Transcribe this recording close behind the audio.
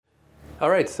All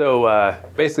right, so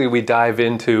basically we dive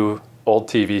into old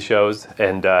TV shows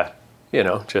and,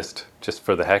 just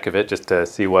for the heck of it, just to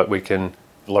see what we can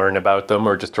learn about them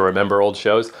or just to remember old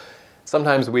shows.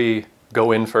 Sometimes we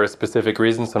go in for a specific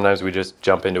reason. Sometimes we just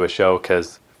jump into a show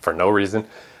for no reason.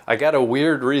 I got a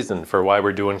weird reason for why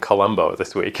we're doing Columbo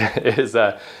this week.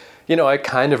 I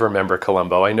kind of remember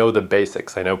Columbo. I know the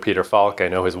basics. I know Peter Falk. I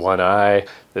know his one eye.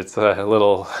 It's a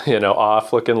little,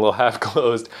 off looking, a little half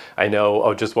closed. I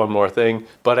know, just one more thing.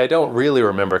 But I don't really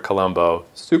remember Columbo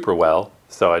super well.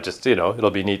 So I just,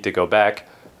 it'll be neat to go back.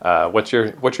 What's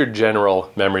your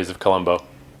general memories of Columbo?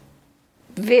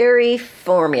 Very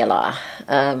formula.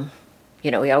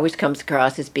 He always comes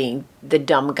across as being the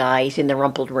dumb guy. He's in the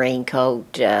rumpled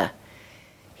raincoat.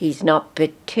 He's not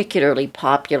particularly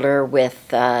popular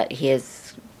with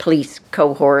his police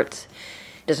cohorts.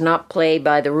 Does not play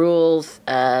by the rules.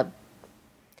 But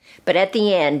at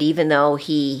the end, even though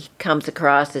he comes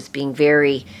across as being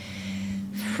very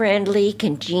friendly,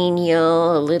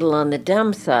 congenial, a little on the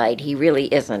dumb side, he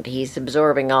really isn't. He's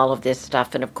absorbing all of this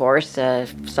stuff, and of course,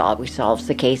 solves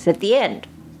the case at the end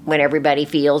when everybody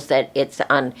feels that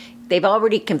they've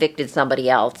already convicted somebody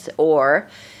else, or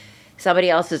somebody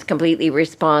else is completely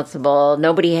responsible.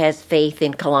 Nobody has faith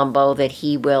in Columbo that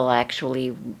he will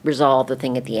actually resolve the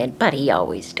thing at the end, but he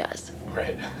always does.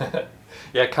 Right.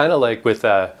 Yeah, kind of like with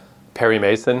Perry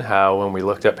Mason, how when we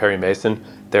looked at Perry Mason,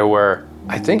 there were,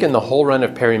 I think in the whole run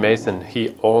of Perry Mason,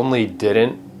 he only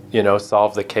didn't,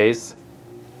 solve the case,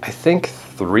 I think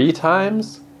 3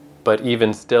 times. But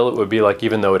even still, it would be like,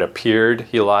 even though it appeared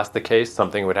he lost the case,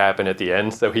 something would happen at the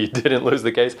end, so he didn't lose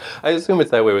the case. I assume it's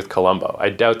that way with Columbo. I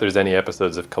doubt there's any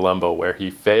episodes of Columbo where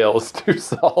he fails to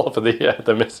solve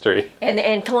the mystery.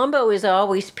 And Columbo is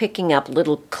always picking up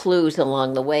little clues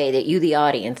along the way that you, the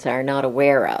audience, are not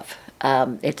aware of.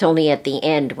 It's only at the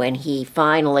end when he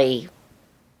finally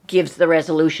gives the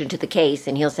resolution to the case,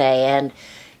 and he'll say, and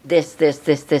this, and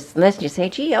this, and you say,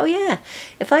 gee, oh yeah,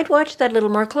 if I'd watched that a little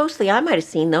more closely, I might have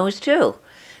seen those too.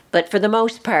 But for the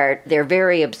most part, they're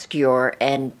very obscure,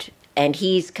 and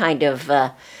he's kind of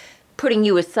putting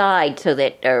you aside so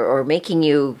that, or making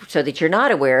you so that you're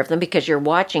not aware of them, because you're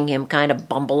watching him kind of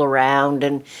bumble around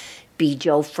and be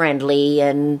Joe friendly,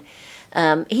 and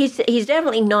he's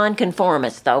definitely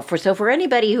nonconformist though. For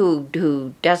anybody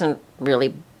who doesn't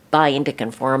really buy into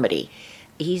conformity,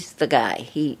 he's the guy.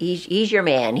 He's your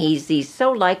man. He's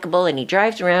so likable, and he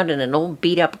drives around in an old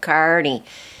beat-up car, and he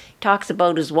talks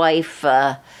about his wife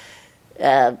in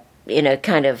a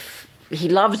kind of, he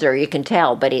loves her, you can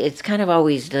tell, but it's kind of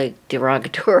always like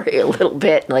derogatory a little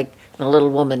bit, like a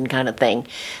little woman kind of thing.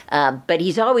 But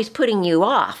he's always putting you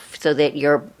off so that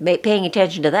you're paying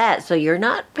attention to that, so you're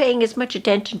not paying as much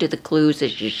attention to the clues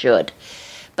as you should.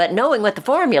 But knowing what the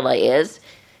formula is,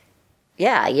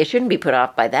 yeah, you shouldn't be put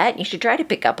off by that. You should try to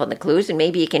pick up on the clues, and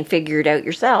maybe you can figure it out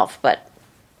yourself. But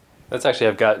that's actually,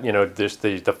 I've got, there's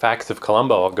the facts of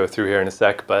Columbo I'll go through here in a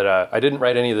sec, but I didn't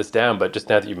write any of this down, but just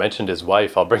now that you mentioned his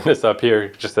wife, I'll bring this up here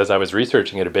just as I was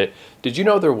researching it a bit. Did you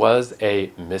know there was a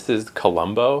Mrs.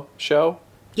 Columbo show?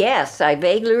 Yes, I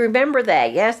vaguely remember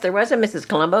that. Yes, there was a Mrs.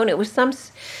 Columbo, and it was some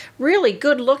really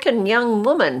good-looking young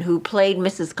woman who played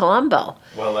Mrs. Columbo.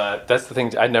 Well, that's the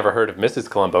thing. I'd never heard of Mrs.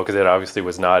 Columbo because it obviously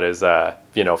was not as,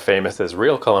 famous as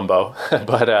real Columbo.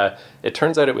 But it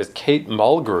turns out it was Kate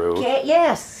Mulgrew.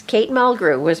 Yes, Kate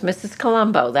Mulgrew was Mrs.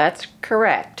 Columbo. That's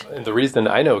correct. And the reason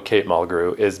I know Kate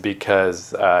Mulgrew is because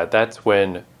that's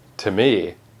when, to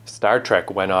me, Star Trek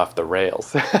went off the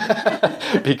rails.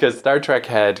 Because Star Trek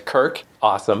had Kirk,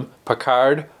 awesome,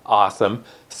 Picard, awesome,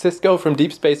 Sisko from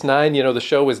Deep Space Nine, the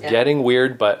show was getting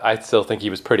weird, but I still think he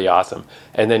was pretty awesome.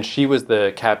 And then she was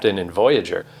the captain in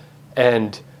Voyager.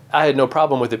 And I had no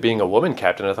problem with it being a woman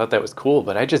captain. I thought that was cool,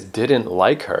 but I just didn't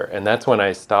like her. And that's when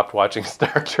I stopped watching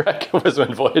Star Trek, was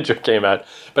when Voyager came out.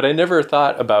 But I never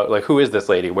thought about, who is this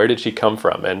lady? Where did she come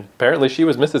from? And apparently she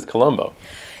was Mrs. Columbo.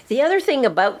 The other thing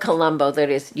about Columbo that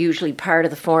is usually part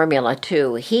of the formula,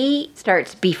 too, he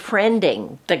starts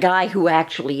befriending the guy who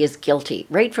actually is guilty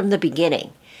right from the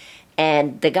beginning.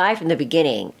 And the guy from the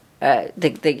beginning,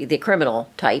 the criminal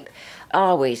type,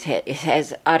 always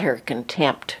has utter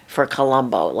contempt for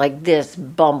Columbo. Like, this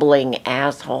bumbling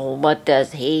asshole, what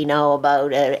does he know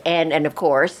about it? And of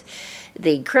course,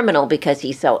 the criminal, because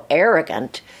he's so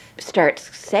arrogant,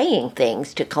 starts saying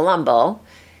things to Columbo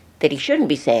that he shouldn't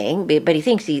be saying, but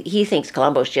he thinks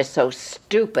Columbo's just so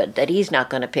stupid that he's not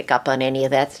going to pick up on any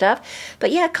of that stuff. But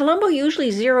yeah, Columbo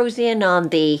usually zeroes in on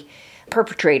the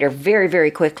perpetrator very, very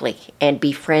quickly and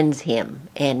befriends him,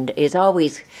 and is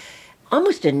always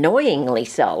almost annoyingly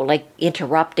so, like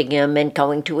interrupting him and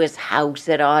going to his house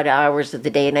at odd hours of the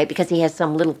day and night because he has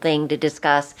some little thing to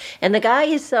discuss. And the guy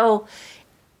is so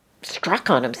struck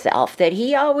on himself that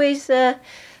he always,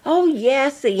 oh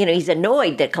yes, he's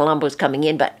annoyed that Columbo's coming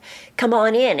in, but come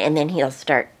on in. And then he'll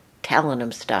start telling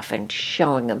him stuff and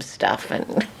showing him stuff.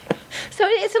 And so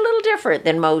it's a little different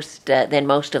than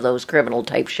most of those criminal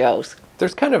type shows.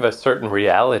 There's kind of a certain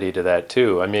reality to that,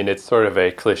 too. I mean, it's sort of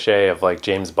a cliche of, like,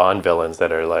 James Bond villains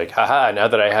that are like, haha, now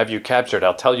that I have you captured,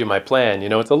 I'll tell you my plan.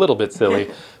 It's a little bit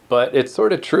silly, but it's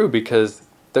sort of true because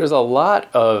there's a lot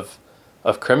of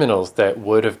criminals that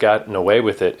would have gotten away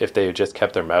with it if they had just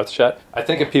kept their mouth shut. I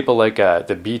think of people like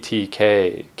the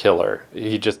BTK killer.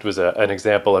 He just was an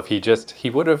example of he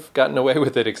would have gotten away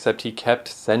with it, except he kept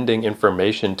sending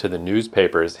information to the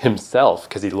newspapers himself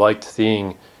because he liked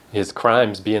seeing his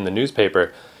crimes be in the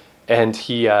newspaper, and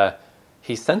he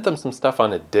sent them some stuff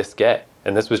on a diskette.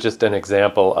 And this was just an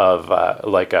example of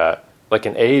like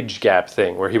an age gap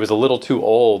thing where he was a little too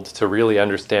old to really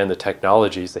understand the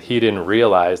technology, so he didn't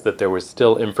realize that there was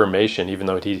still information, even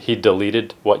though he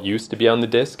deleted what used to be on the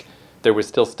disk. There was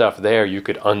still stuff there you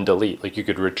could undelete, like you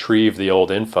could retrieve the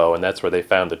old info, and that's where they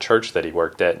found the church that he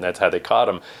worked at, and that's how they caught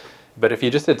him. But if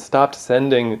you just had stopped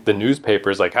sending the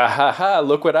newspapers like, ha ha ha,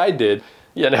 look what I did,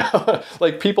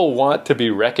 like people want to be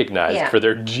recognized for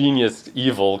their genius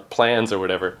evil plans or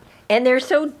whatever. And they're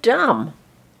so dumb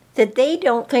that they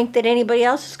don't think that anybody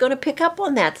else is going to pick up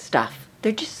on that stuff.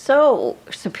 They're just so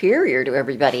superior to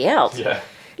everybody else. Yeah.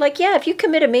 Like, if you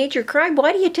commit a major crime,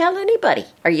 why do you tell anybody?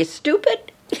 Are you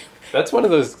stupid? That's one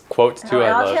of those quotes too.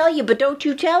 I'll tell you, but don't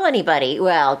you tell anybody.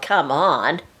 Well, come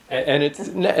on. And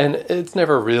it's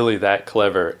never really that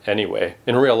clever anyway.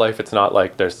 In real life, it's not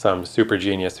like there's some super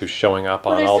genius who's showing up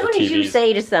on all the TVs. As soon as you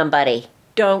say to somebody,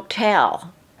 don't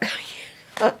tell,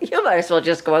 you might as well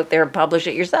just go out there and publish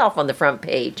it yourself on the front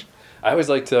page. I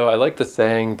like the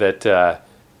saying that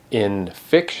in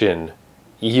fiction,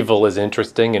 evil is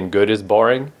interesting and good is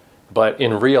boring. But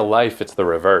in real life, it's the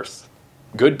reverse.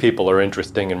 Good people are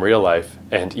interesting in real life,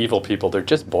 and evil people, they're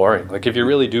just boring. Like if you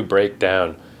really do break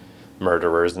down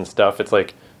murderers and stuff, it's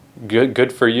like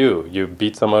good for you. You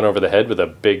beat someone over the head with a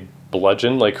big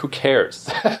bludgeon. Like who cares?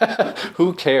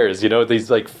 Who cares?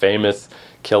 These like famous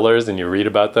killers, and you read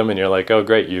about them and you're like, oh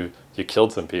great, you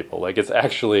killed some people. Like it's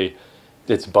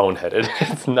boneheaded.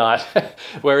 It's not.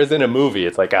 Whereas in a movie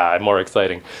it's like more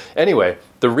exciting. Anyway,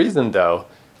 the reason though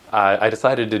I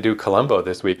decided to do Columbo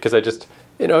this week because I just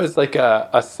it's like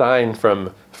a sign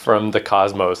from the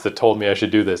cosmos that told me I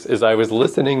should do this, is I was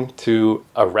listening to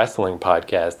a wrestling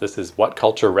podcast. This is What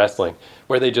Culture Wrestling,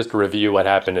 where they just review what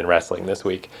happened in wrestling this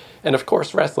week. And of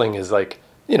course, wrestling is like,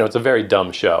 it's a very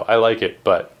dumb show. I like it,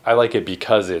 but I like it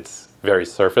because it's very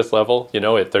surface level.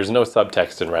 There's no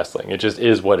subtext in wrestling. It just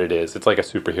is what it is. It's like a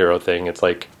superhero thing. It's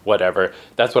like whatever.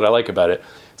 That's what I like about it.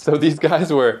 So these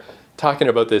guys were talking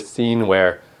about this scene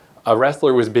where a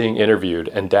wrestler was being interviewed,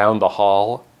 and down the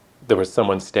hall, there was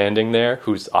someone standing there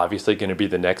who's obviously going to be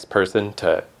the next person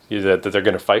that they're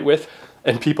going to fight with.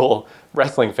 And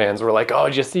wrestling fans were like, oh,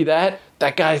 did you see that?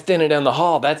 That guy standing down the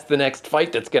hall, that's the next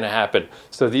fight that's going to happen.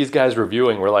 So these guys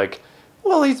reviewing were like,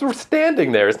 well, he's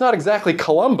standing there. It's not exactly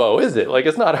Columbo, is it? Like,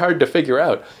 it's not hard to figure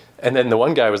out. And then the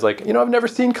one guy was like, I've never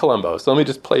seen Columbo, so let me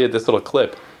just play this little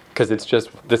clip, because it's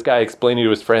just this guy explaining to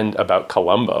his friend about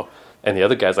Columbo. And the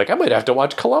other guy's like, I might have to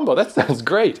watch Columbo. That sounds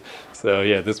great. So,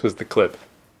 yeah, this was the clip.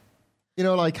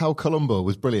 Like how Columbo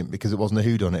was brilliant because it wasn't a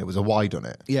whodunit, it was a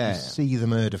whydunit. Yeah. You see the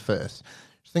murder first.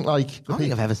 I think I don't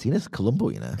think I've ever seen this Columbo,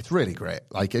 It's really great.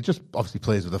 Like, it just obviously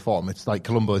plays with the form. It's like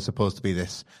Columbo is supposed to be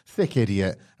this thick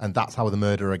idiot, and that's how the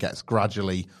murderer gets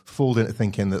gradually fooled into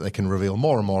thinking that they can reveal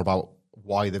more and more about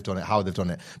why they've done it, how they've done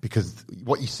it. Because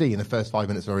what you see in the first 5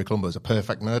 minutes of Rory Columbo is a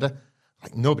perfect murder.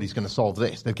 Like, nobody's going to solve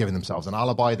this. They've given themselves an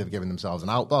alibi. They've given themselves an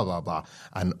out, blah, blah, blah.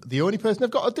 And the only person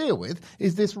they've got to deal with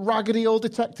is this raggedy old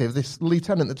detective, this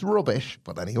lieutenant that's rubbish,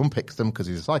 but then he unpicks them because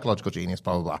he's a psychological genius,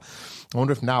 blah, blah, blah. I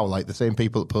wonder if now, like, the same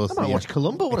people that post... I watch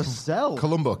Columbo. What a sell.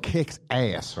 Columbo kicks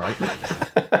ass, right?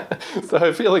 So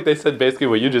I feel like they said basically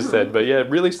what you just said, but yeah, it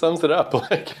really sums it up.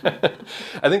 Like,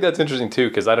 I think that's interesting, too,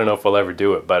 because I don't know if we'll ever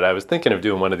do it, but I was thinking of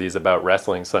doing one of these about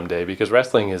wrestling someday, because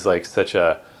wrestling is, like, such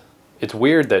a... It's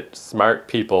weird that smart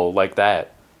people like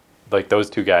that, like those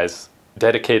two guys,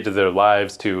 dedicated their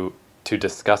lives to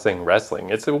discussing wrestling.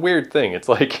 It's a weird thing. It's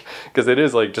like, because it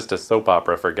is like just a soap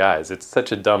opera for guys. It's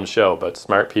such a dumb show, but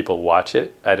smart people watch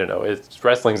it. I don't know.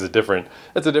 Wrestling's it's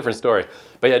a different story.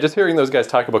 But yeah, just hearing those guys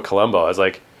talk about Columbo, I was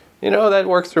like, that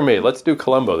works for me. Let's do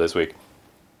Columbo this week.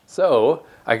 So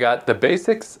I got the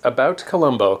basics about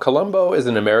Columbo. Columbo is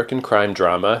an American crime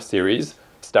drama series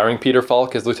starring Peter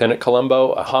Falk as Lieutenant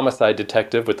Columbo, a homicide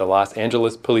detective with the Los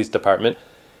Angeles Police Department.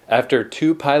 After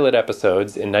 2 pilot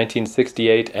episodes in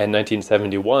 1968 and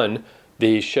 1971,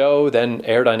 the show then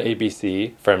aired on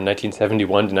ABC from 1971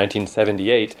 to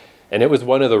 1978, and it was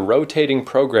one of the rotating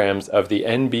programs of the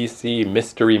NBC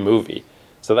Mystery Movie.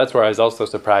 So that's where I was also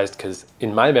surprised, because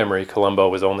in my memory, Columbo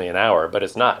was only an hour, but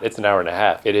it's not. It's an hour and a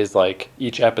half. It is like,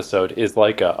 each episode is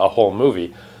like a whole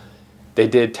movie. They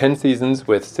did 10 seasons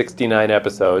with 69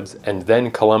 episodes, and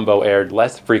then Columbo aired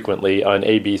less frequently on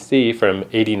ABC from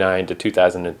 89 to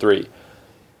 2003.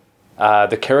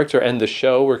 The character and the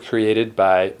show were created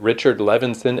by Richard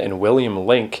Levinson and William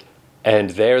Link,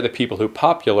 and they're the people who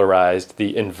popularized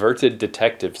the inverted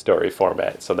detective story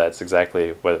format. So that's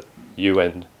exactly what you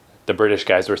and the British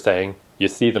guys were saying. You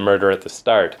see the murder at the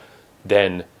start,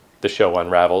 then the show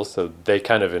unravels, so they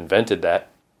kind of invented that.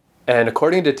 And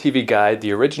according to TV Guide,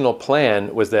 the original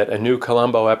plan was that a new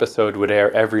Columbo episode would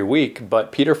air every week,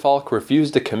 but Peter Falk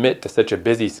refused to commit to such a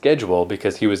busy schedule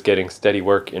because he was getting steady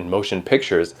work in motion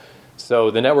pictures.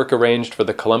 So the network arranged for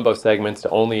the Columbo segments to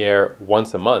only air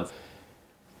once a month.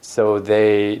 So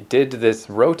they did this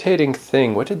rotating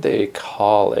thing. What did they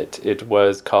call it? It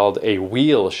was called a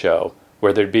wheel show,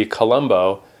 where there'd be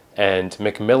Columbo and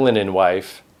McMillan and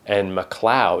Wife and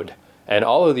McCloud. And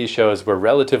all of these shows were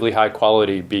relatively high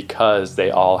quality because they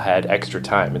all had extra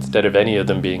time. Instead of any of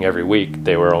them being every week,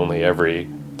 they were only every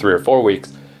 3 or 4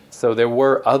 weeks. So there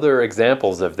were other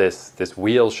examples of this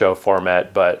wheel show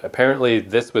format, but apparently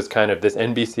this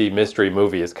NBC Mystery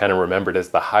Movie is kind of remembered as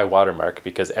the high watermark,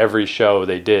 because every show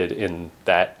they did in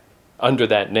that, under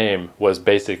that name, was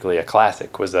basically a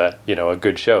classic, was a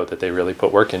good show that they really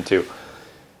put work into.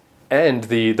 And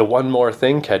the one more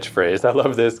thing catchphrase, I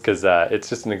love this because it's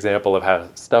just an example of how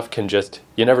stuff can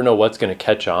you never know what's going to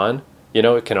catch on.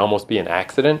 It can almost be an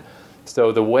accident.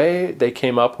 So the way they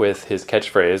came up with his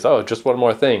catchphrase, just one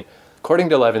more thing. According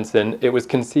to Levinson, it was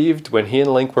conceived when he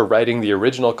and Link were writing the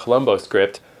original Columbo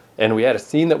script, and we had a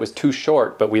scene that was too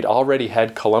short, but we'd already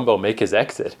had Columbo make his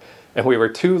exit. And we were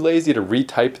too lazy to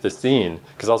retype the scene,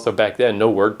 because also back then, no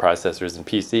word processors and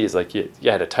PCs, like you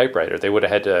had a typewriter. They would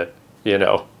have had to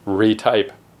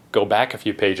retype, go back a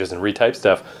few pages and retype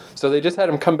stuff. So they just had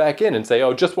him come back in and say,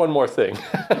 just one more thing.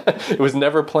 It was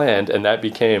never planned, and that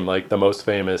became like the most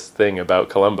famous thing about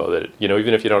Columbo, that,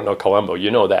 even if you don't know Columbo,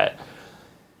 you know that.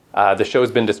 The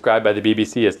show's been described by the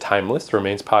BBC as timeless,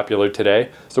 remains popular today.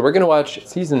 So we're going to watch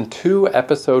Season 2,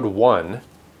 Episode 1.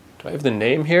 Do I have the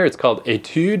name here? It's called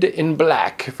Etude in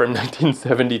Black from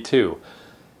 1972.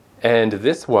 And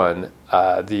this one,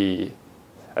 the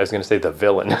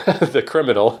villain, the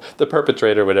criminal, the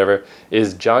perpetrator, whatever,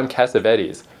 is John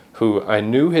Cassavetes, who I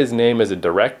knew his name as a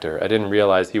director. I didn't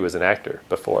realize he was an actor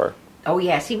before. Oh,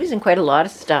 yes, he was in quite a lot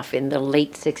of stuff in the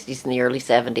late 60s and the early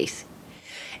 70s.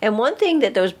 And one thing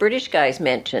that those British guys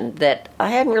mentioned that I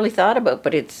hadn't really thought about,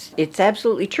 but it's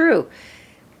absolutely true.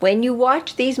 When you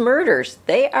watch these murders,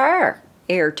 they are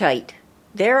airtight.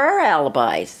 There are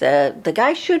alibis. The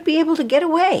guy should be able to get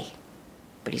away.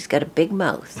 But he's got a big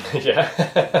mouth. Yeah.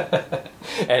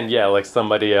 And yeah, like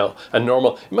somebody else,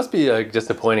 it must be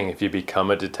disappointing if you become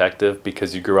a detective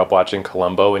because you grew up watching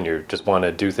Columbo and you just want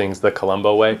to do things the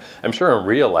Columbo way. I'm sure in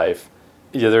real life,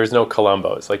 there's no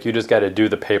Columbos. Like, you just got to do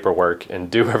the paperwork and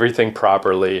do everything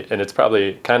properly, and it's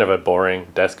probably kind of a boring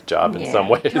desk job in some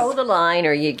ways. Toe the line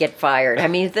or you get fired. I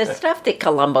mean, the stuff that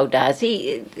Columbo does,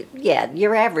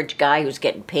 your average guy who's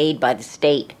getting paid by the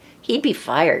state, he'd be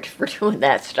fired for doing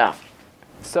that stuff.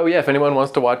 So yeah, if anyone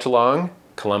wants to watch along,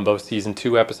 Columbo Season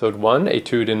 2, Episode 1,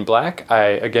 Etude in Black. I,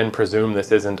 again, presume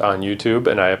this isn't on YouTube,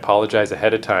 and I apologize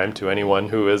ahead of time to anyone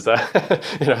who is,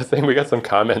 saying we got some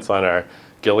comments on our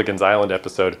Gilligan's Island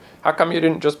episode. How come you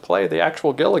didn't just play the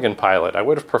actual Gilligan pilot? I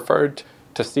would have preferred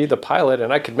to see the pilot,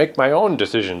 and I could make my own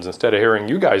decisions instead of hearing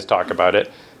you guys talk about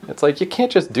it. It's like, you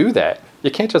can't just do that. You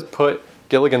can't just put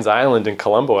Gilligan's Island and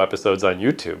Columbo episodes on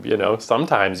YouTube,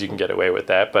 Sometimes you can get away with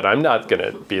that, but I'm not going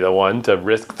to be the one to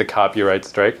risk the copyright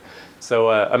strike.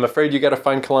 So I'm afraid you got to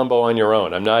find Columbo on your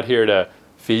own. I'm not here to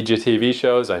feed you TV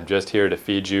shows. I'm just here to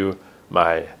feed you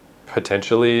my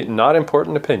potentially not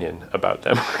important opinion about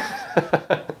them.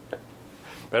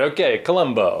 But okay,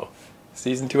 Columbo.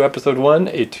 Season 2, Episode 1,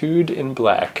 Etude in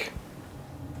Black.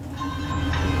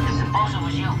 Suppose it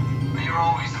was you. You're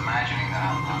always imagining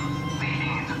that I'm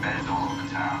leading into beds all over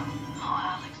town.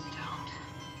 Oh, Alex, don't.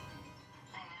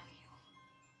 I know you.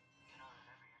 You know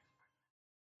that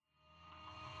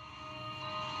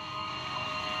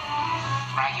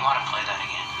Frank, you want to play that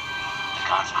again? The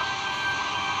concert.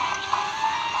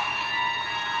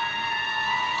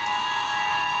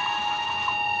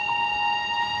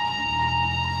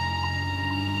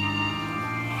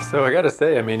 So I got to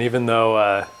say, I mean, even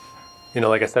though,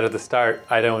 like I said at the start,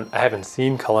 I haven't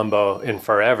seen Columbo in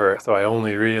forever, so I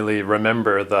only really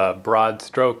remember the broad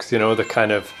strokes, the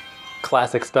kind of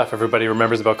classic stuff everybody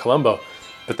remembers about Columbo.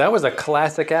 But that was a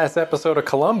classic-ass episode of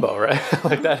Columbo, right?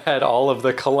 Like, that had all of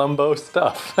the Columbo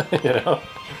stuff,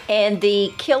 And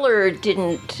the killer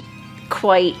didn't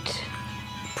quite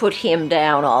put him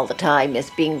down all the time as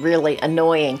being really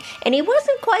annoying. And he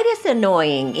wasn't quite as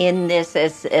annoying in this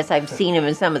as I've seen him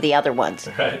in some of the other ones.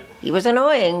 Right. He was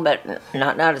annoying, but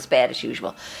not as bad as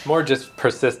usual. More just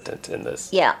persistent in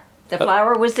this. Yeah. The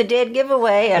flower was the dead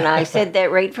giveaway, and I said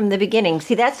that right from the beginning.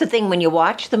 See, that's the thing, when you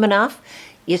watch them enough,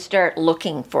 you start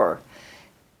looking for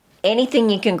anything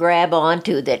you can grab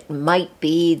onto that might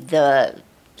be the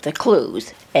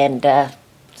clues. And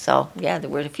so, yeah, there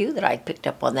were a few that I picked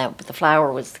up on that, but the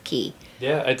flower was the key.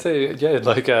 Yeah, I'd say,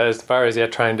 like as far as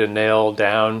trying to nail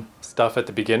down stuff at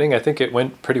the beginning, I think it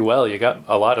went pretty well. You got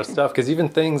a lot of stuff, because even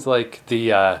things like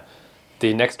the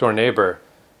next door neighbor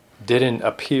didn't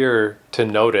appear to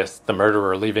notice the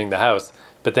murderer leaving the house.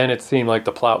 But then it seemed like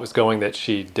the plot was going that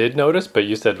she did notice, but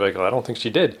you said, like, well, I don't think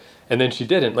she did. And then she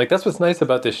didn't. Like, that's what's nice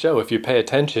about this show. If you pay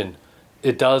attention,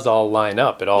 it does all line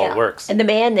up. It all works. And the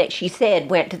man that she said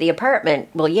went to the apartment,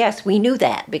 well, yes, we knew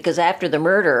that, because after the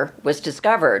murder was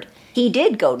discovered, he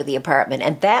did go to the apartment,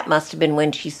 and that must have been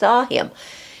when she saw him.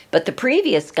 But the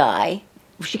previous guy,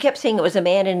 she kept saying it was a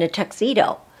man in a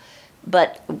tuxedo.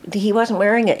 But he wasn't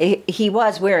wearing it. He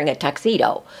was wearing a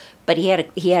tuxedo, but he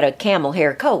had a camel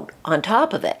hair coat on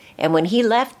top of it. And when he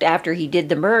left after he did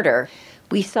the murder,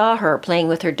 we saw her playing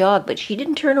with her dog, but she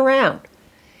didn't turn around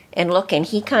and look, and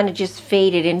he kind of just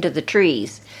faded into the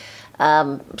trees.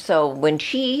 So when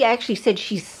she actually said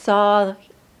she saw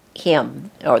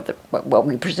him, or what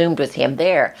we presumed was him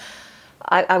there,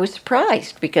 I was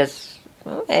surprised, because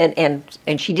and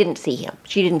she didn't see him.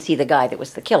 She didn't see the guy that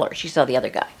was the killer. She saw the other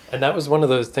guy. And that was one of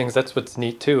those things, that's what's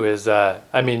neat too, is,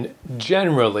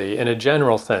 generally, in a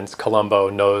general sense, Columbo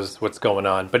knows what's going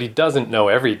on, but he doesn't know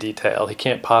every detail. He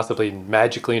can't possibly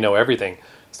magically know everything.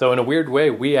 So in a weird way,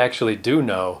 we actually do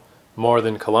know more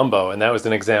than Columbo, and that was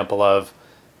an example of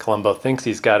Columbo thinks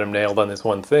he's got him nailed on this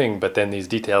one thing, but then these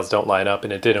details don't line up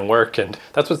and it didn't work. And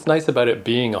that's what's nice about it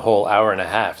being a whole hour and a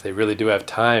half. They really do have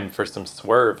time for some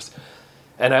swerves.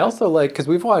 And I also like, because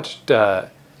we've watched,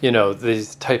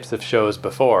 these types of shows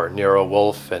before, Nero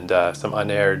Wolfe and some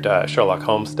unaired Sherlock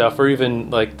Holmes stuff, or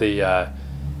even like the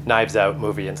Knives Out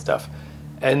movie and stuff.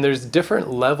 And there's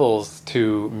different levels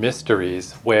to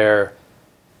mysteries where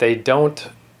they don't,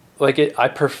 like it. I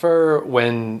prefer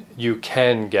when you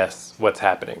can guess what's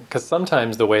happening, because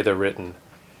sometimes the way they're written,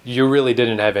 you really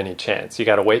didn't have any chance. You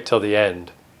got to wait till the end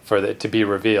for it to be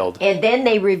revealed. And then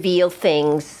they reveal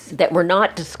things that were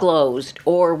not disclosed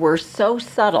or were so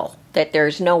subtle that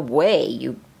there's no way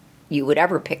you would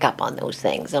ever pick up on those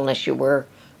things unless you were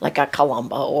like a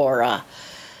Columbo or a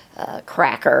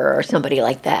Cracker or somebody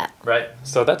like that. Right.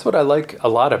 So that's what I like a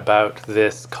lot about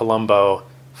this Columbo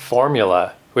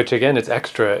formula, which again, it's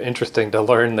extra interesting to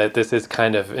learn that this is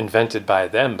kind of invented by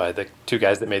them, by the two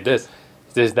guys that made this.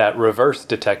 Is that reverse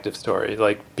detective story,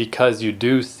 like, because you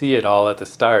do see it all at the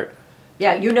start.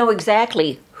 Yeah, you know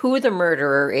exactly who the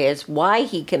murderer is, why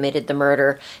he committed the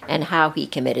murder, and how he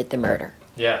committed the murder.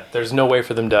 Yeah, there's no way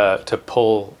for them to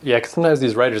pull... Yeah, because sometimes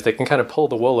these writers, they can kind of pull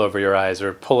the wool over your eyes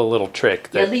or pull a little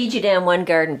trick. They lead you down one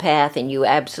garden path, and you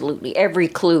absolutely... Every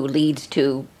clue leads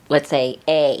to, let's say,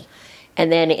 A.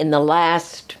 And then in the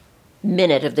last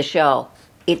minute of the show,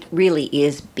 it really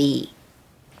is B.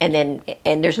 And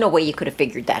there's no way you could have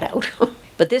figured that out.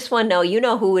 But this one, no, you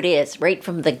know who it is right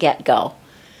from the get-go.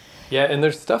 Yeah, and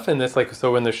there's stuff in this, like,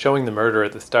 so when they're showing the murder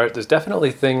at the start, there's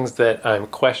definitely things that I'm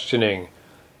questioning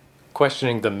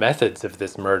the methods of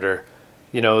this murder.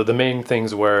 The main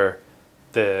things were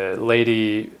the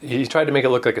lady, he tried to make it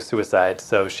look like a suicide,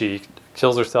 so she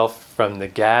kills herself from the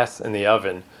gas in the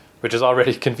oven, which is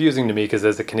already confusing to me because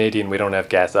as a Canadian, we don't have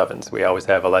gas ovens. We always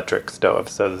have electric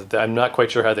stoves. So I'm not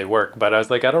quite sure how they work. But I was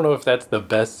like, I don't know if that's the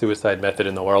best suicide method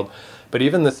in the world. But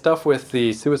even the stuff with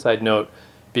the suicide note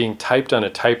being typed on a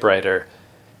typewriter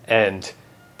and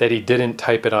that he didn't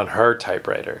type it on her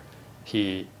typewriter.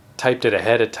 He typed it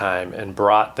ahead of time and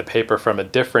brought the paper from a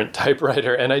different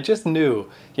typewriter. And I just knew,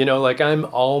 I'm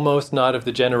almost not of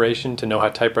the generation to know how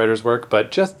typewriters work, but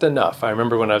just enough. I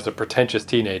remember when I was a pretentious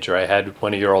teenager, I had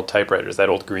one of your old typewriters, that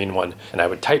old green one, and I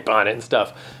would type on it and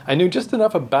stuff. I knew just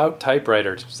enough about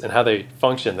typewriters and how they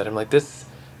function that I'm like, this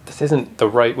isn't the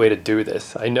right way to do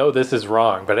this. I know this is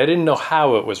wrong, but I didn't know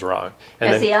how it was wrong.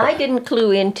 And I didn't clue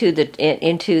into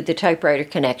the typewriter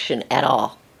connection at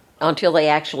all until they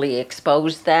actually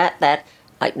exposed that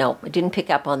I didn't pick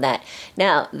up on that.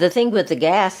 Now, the thing with the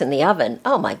gas in the oven,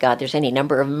 oh my God, there's any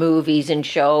number of movies and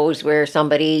shows where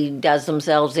somebody does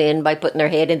themselves in by putting their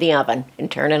head in the oven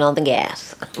and turning on the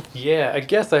gas. Yeah, I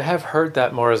guess I have heard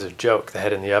that more as a joke, the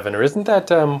head in the oven. Or isn't that,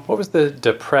 what was the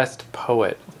depressed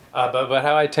poet? But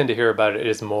how I tend to hear about it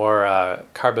is more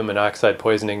carbon monoxide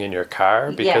poisoning in your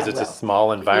car because it's a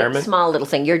small environment. Yeah, small little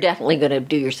thing. You're definitely going to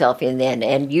do yourself in then.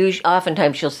 And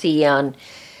oftentimes you'll see on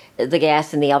the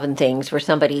gas in the oven things where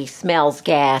somebody smells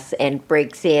gas and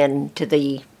breaks into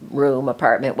the room,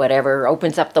 apartment, whatever,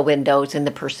 opens up the windows, and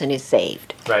the person is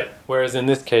saved. Right. Whereas in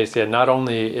this case, not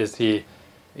only is he,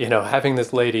 having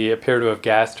this lady appear to have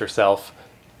gassed herself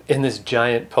in this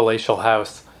giant palatial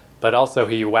house, but also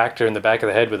he whacked her in the back of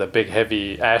the head with a big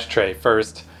heavy ashtray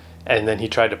first, and then he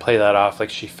tried to play that off like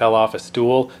she fell off a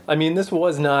stool. I mean, this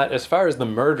was not, as far as the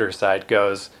murder side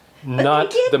goes,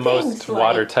 not the most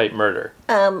watertight murder.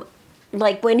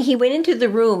 Like when he went into the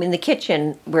room in the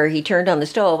kitchen where he turned on the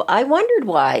stove, I wondered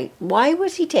why. Why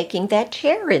was he taking that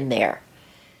chair in there?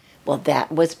 Well, that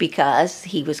was because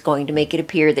he was going to make it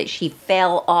appear that she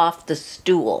fell off the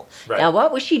stool. Right. Now,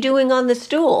 what was she doing on the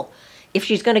stool if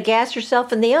she's going to gas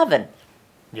herself in the oven?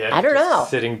 Yeah, I don't know.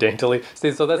 Sitting daintily.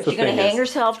 See, so that's Was the she thing. going to hang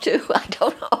herself too? I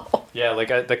don't know. Yeah,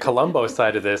 the Columbo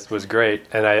side of this was great,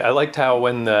 and I liked how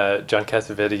when John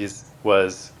Cassavetes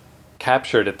was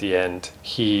captured at the end,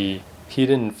 he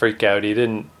didn't freak out. He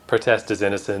didn't protest his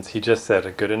innocence. He just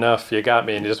said, "Good enough, you got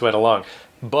me," and he just went along.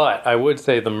 But I would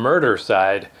say the murder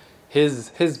side,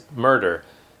 his murder,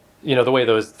 the way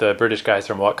the British guys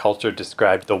from What Culture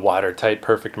described the watertight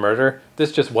perfect murder,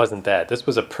 this just wasn't that. This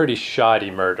was a pretty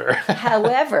shoddy murder.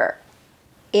 However,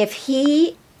 if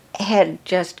he had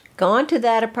just gone to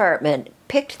that apartment,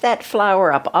 picked that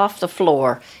flower up off the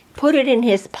floor, put it in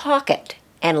his pocket,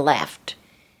 and left,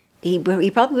 he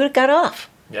probably would have got off.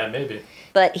 Yeah, maybe.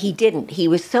 But he didn't. He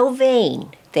was so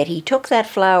vain that he took that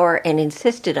flower and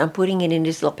insisted on putting it in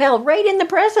his lapel right in the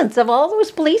presence of all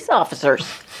those police officers.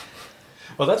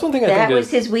 Well, that's one thing I think that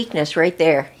was his weakness right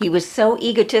there. He was so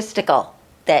egotistical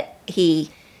that he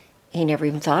never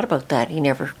even thought about that.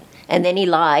 And then he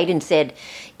lied and said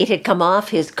it had come off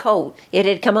his coat. It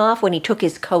had come off when he took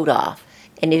his coat off.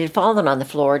 And it had fallen on the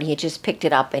floor, and he had just picked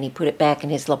it up and he put it back in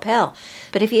his lapel.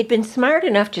 But if he had been smart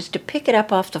enough just to pick it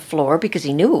up off the floor, because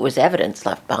he knew it was evidence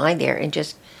left behind there, and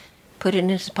just put it in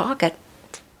his pocket.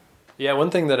 Yeah,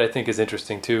 one thing that I think is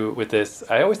interesting, too, with this,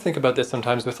 I always think about this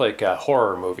sometimes with,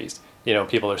 horror movies.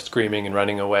 People are screaming and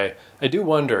running away. I do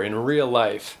wonder, in real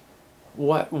life,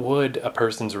 what would a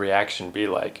person's reaction be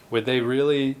like? Would they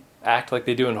really act like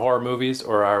they do in horror movies,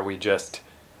 or are we just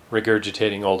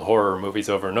regurgitating old horror movies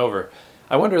over and over?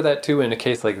 I wonder that too in a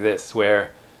case like this,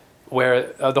 where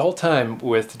the whole time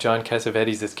with John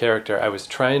Cassavetes' character, I was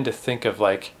trying to think of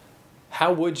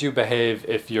how would you behave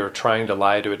if you're trying to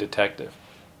lie to a detective?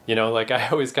 I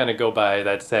always kind of go by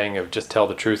that saying of just tell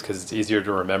the truth because it's easier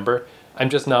to remember. I'm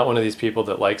just not one of these people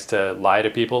that likes to lie to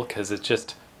people because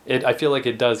I feel like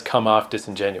it does come off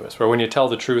disingenuous. Where when you tell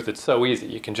the truth, it's so easy.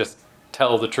 You can just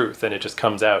tell the truth and it just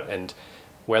comes out. And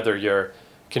whether you're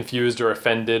confused or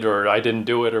offended or I didn't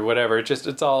do it or whatever,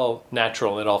 it's all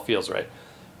natural and it all feels right.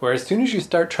 Whereas as soon as you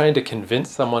start trying to convince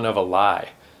someone of a lie,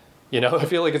 I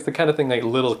feel like it's the kind of thing like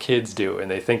little kids do and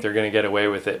they think they're going to get away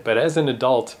with it. But as an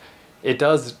adult, it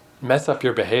does mess up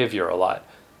your behavior a lot.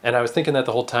 And I was thinking that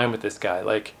the whole time with this guy.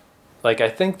 I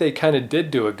think they kind of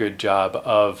did do a good job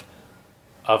of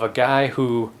a guy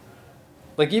who,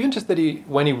 even just that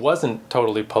when he wasn't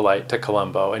totally polite to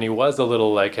Columbo, and he was a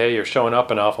little hey, you're showing up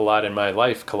an awful lot in my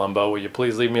life, Columbo, will you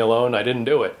please leave me alone? I didn't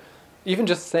do it. Even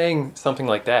just saying something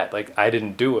like that, I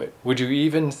didn't do it. Would you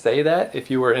even say that if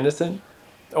you were innocent?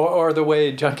 Or the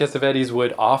way John Cassavetes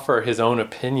would offer his own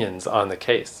opinions on the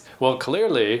case. Well,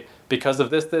 clearly, because of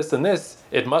this, this, and this,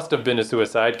 it must have been a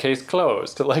suicide, case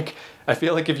closed. I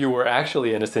feel like if you were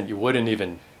actually innocent, you wouldn't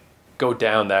even go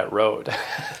down that road.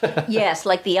 Yes,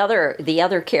 like the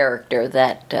other character,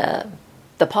 that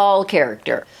the Paul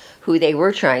character, who they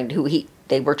were trying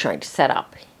to set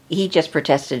up. He just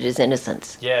protested his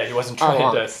innocence. Yeah, he wasn't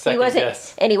trying to second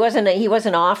guess. And he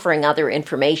wasn't offering other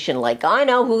information like, I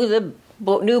know who the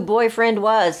new boyfriend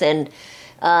was, and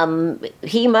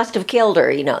he must have killed her.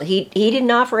 He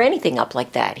didn't offer anything up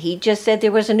like that. He just said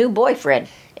there was a new boyfriend,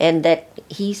 and that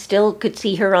he still could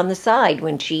see her on the side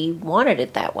when she wanted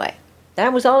it that way.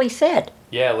 That was all he said.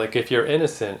 Yeah, if you're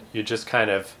innocent, you just kind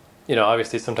of,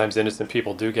 obviously sometimes innocent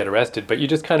people do get arrested, but you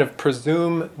just kind of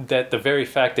presume that the very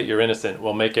fact that you're innocent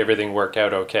will make everything work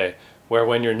out okay. Where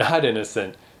when you're not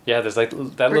innocent, Yeah, there's like that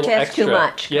little Protest extra. too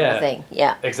much kind of thing.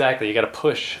 Yeah. Exactly. You got to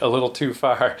push a little too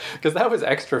far. Because that was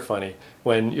extra funny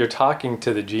when you're talking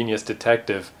to the genius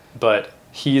detective, but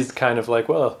he's kind of like,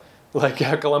 well, like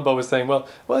how Columbo was saying, well,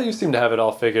 you seem to have it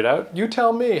all figured out. You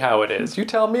tell me how it is. You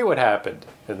tell me what happened.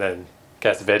 And then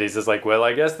Cassavetes is like, well,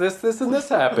 I guess this, and this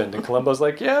happened. And Columbo's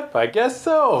like, yep, I guess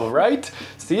so, right?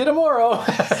 See you tomorrow.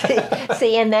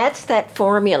 See, and that's that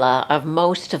formula of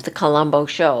most of the Columbo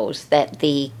shows, that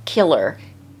the killer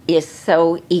is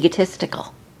so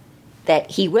egotistical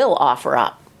that he will offer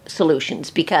up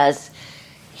solutions because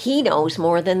he knows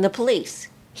more than the police.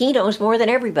 He knows more than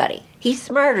everybody. He's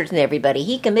smarter than everybody.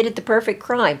 He committed the perfect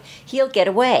crime. He'll get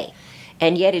away.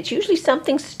 And yet it's usually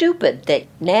something stupid that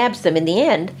nabs them in the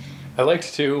end. I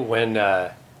liked, too, when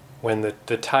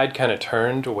the tide kind of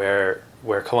turned where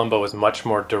Columbo was much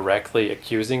more directly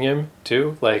accusing him,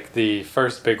 too. Like, the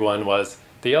first big one was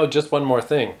just one more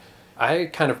thing. I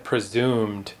kind of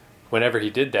presumed whenever he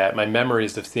did that, my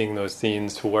memories of seeing those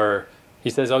scenes were, he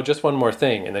says, oh, just one more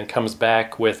thing, and then comes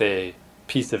back with a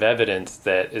piece of evidence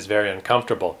that is very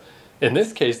uncomfortable. In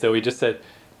this case, though, he just said,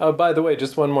 oh, by the way,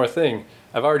 just one more thing.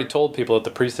 I've already told people at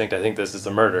the precinct I think this is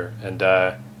a murder, and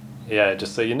yeah,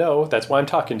 just so you know, that's why I'm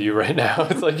talking to you right now.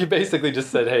 It's like you basically just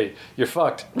said, hey, you're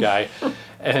fucked, guy.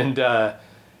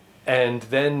 And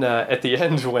then at the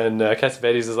end when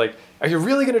Cassavetes is like, are you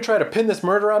really going to try to pin this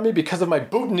murder on me because of my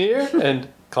boutonniere? And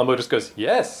Columbo just goes,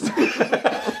 yes.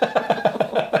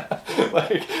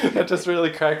 Like, that just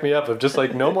really cracked me up of just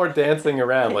like, no more dancing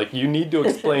around. Like, you need to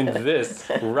explain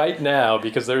this right now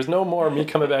because there's no more me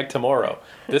coming back tomorrow.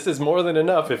 This is more than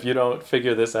enough if you don't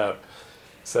figure this out.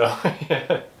 So,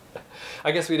 yeah.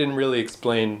 I guess we didn't really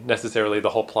explain necessarily the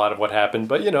whole plot of what happened,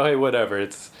 but hey, whatever.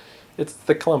 It's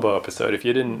the Columbo episode. If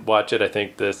you didn't watch it, I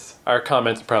think our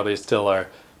comments probably still are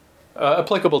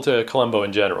applicable to Columbo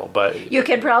in general. But you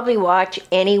can probably watch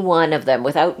any one of them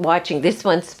without watching this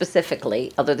one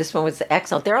specifically, although this one was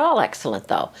excellent. They're all excellent,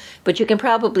 though. But you can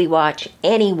probably watch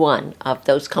any one of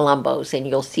those Columbos, and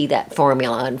you'll see that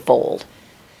formula unfold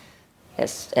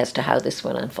as to how this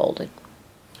one unfolded.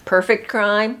 Perfect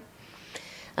crime.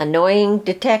 Annoying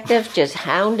detective just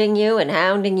hounding you,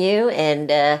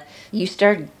 and you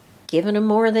start giving him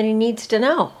more than he needs to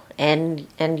know. And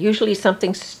usually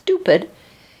something stupid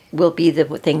will be the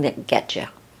thing that gets you.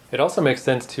 It also makes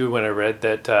sense, too, when I read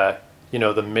that,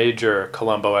 the major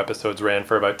Columbo episodes ran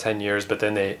for about 10 years, but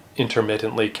then they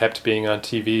intermittently kept being on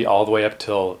TV all the way up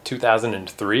till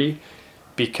 2003,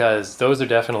 because those are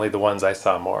definitely the ones I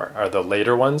saw more, are the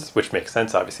later ones, which makes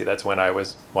sense, obviously. That's when I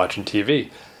was watching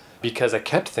TV. Because I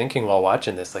kept thinking while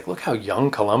watching this, like, look how young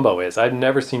Columbo is. I've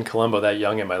never seen Columbo that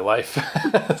young in my life.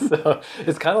 So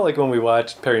it's kind of like when we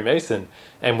watched Perry Mason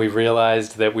and we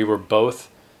realized that we were both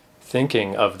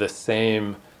thinking of the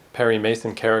same Perry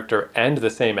Mason character and the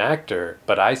same actor,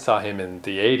 but I saw him in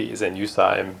the 80s and you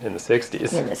saw him in the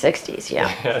 60s. In the 60s,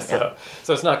 yeah. So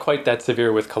it's not quite that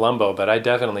severe with Columbo, but I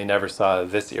definitely never saw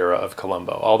this era of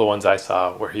Columbo. All the ones I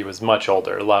saw where he was much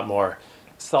older, a lot more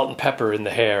salt and pepper in the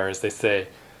hair, as they say.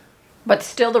 But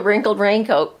still the wrinkled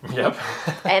raincoat. Yep.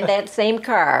 And that same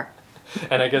car.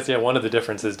 And I guess, one of the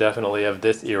differences definitely of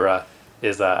this era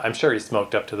is I'm sure he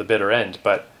smoked up to the bitter end,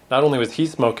 but not only was he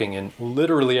smoking in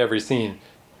literally every scene,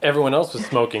 everyone else was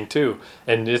smoking too.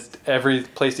 And just every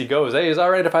place he goes, hey, is it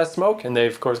all right if I smoke? And they,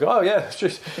 of course, go, oh, yeah,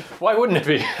 sure. Why wouldn't it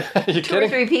be? Are you Two kidding? or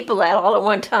three people all at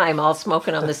one time, all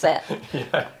smoking on the set.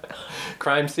 Yeah.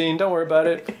 Crime scene, don't worry about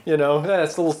it.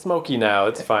 It's a little smoky now.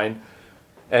 It's fine.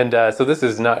 And so this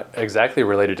is not exactly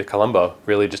related to Columbo,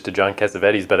 really just to John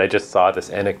Cassavetes, but I just saw this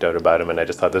anecdote about him, and I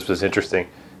just thought this was interesting.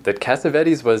 That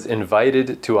Cassavetes was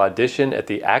invited to audition at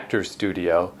the Actors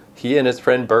Studio. He and his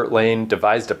friend Burt Lane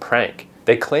devised a prank.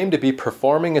 They claimed to be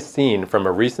performing a scene from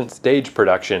a recent stage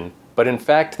production, but in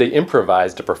fact they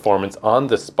improvised a performance on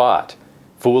the spot,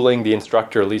 fooling the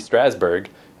instructor Lee Strasberg.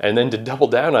 And then to double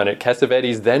down on it,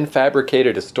 Cassavetes then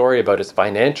fabricated a story about his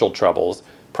financial troubles,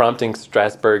 prompting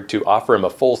Strasberg to offer him a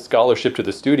full scholarship to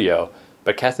the studio.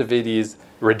 But Cassavetes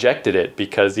rejected it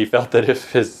because he felt that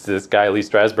if this guy, Lee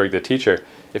Strasberg, the teacher,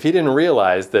 if he didn't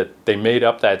realize that they made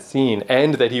up that scene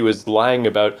and that he was lying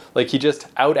about, like, he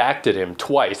just outacted him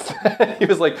twice. He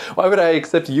was like, why would I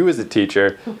accept you as a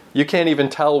teacher? You can't even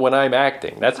tell when I'm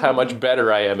acting. That's how much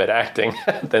better I am at acting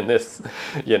than this,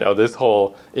 this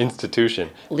whole institution.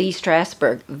 Lee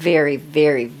Strasberg, very,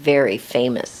 very, very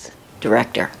famous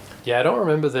director. Yeah, I don't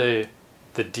remember the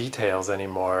details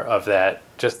anymore of that.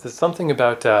 Just there's something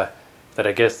about that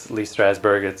I guess Lee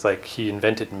Strasberg, it's like he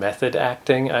invented method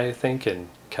acting, I think, and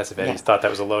Cassavetes thought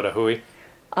that was a load of hooey.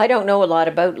 I don't know a lot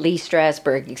about Lee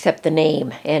Strasberg except the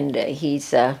name, and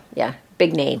he's,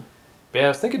 big name. But yeah, I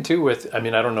was thinking too I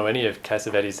don't know any of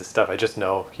Cassavetes' stuff. I just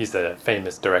know he's a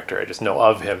famous director. I just know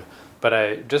of him.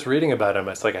 But just reading about him,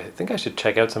 it's like, I think I should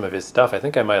check out some of his stuff. I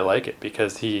think I might like it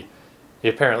because he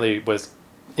apparently was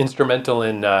instrumental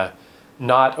in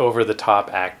not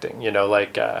over-the-top acting,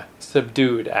 like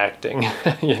subdued acting,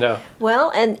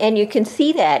 Well, and you can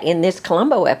see that in this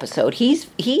Columbo episode. He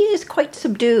is quite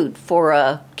subdued for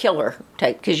a killer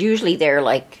type, because usually they're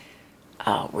like,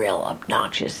 real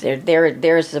obnoxious.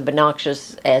 They're as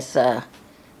obnoxious as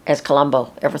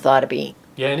Columbo ever thought of being.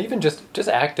 Yeah, and even just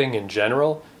acting in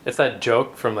general. It's that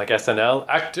joke from like SNL,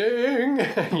 acting,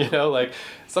 like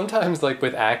sometimes like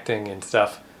with acting and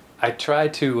stuff, I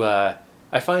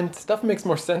find stuff makes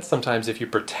more sense sometimes if you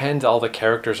pretend all the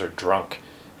characters are drunk,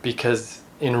 because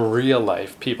in real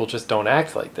life people just don't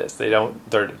act like this. They're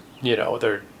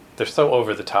so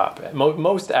over the top.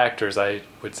 Most actors, I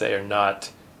would say, are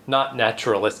not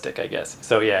naturalistic, I guess.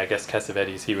 So yeah, I guess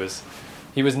Cassavetes, he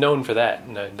was known for that,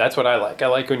 and that's what I like. I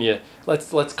like when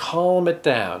let's calm it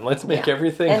down. Let's make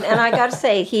everything. And I got to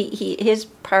say, his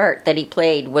part that he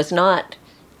played was not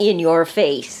in your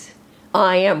face.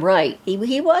 I am right.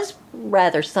 He was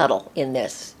rather subtle in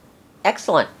this.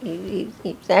 Excellent.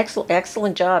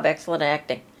 Excellent job. Excellent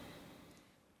acting.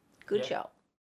 Good show.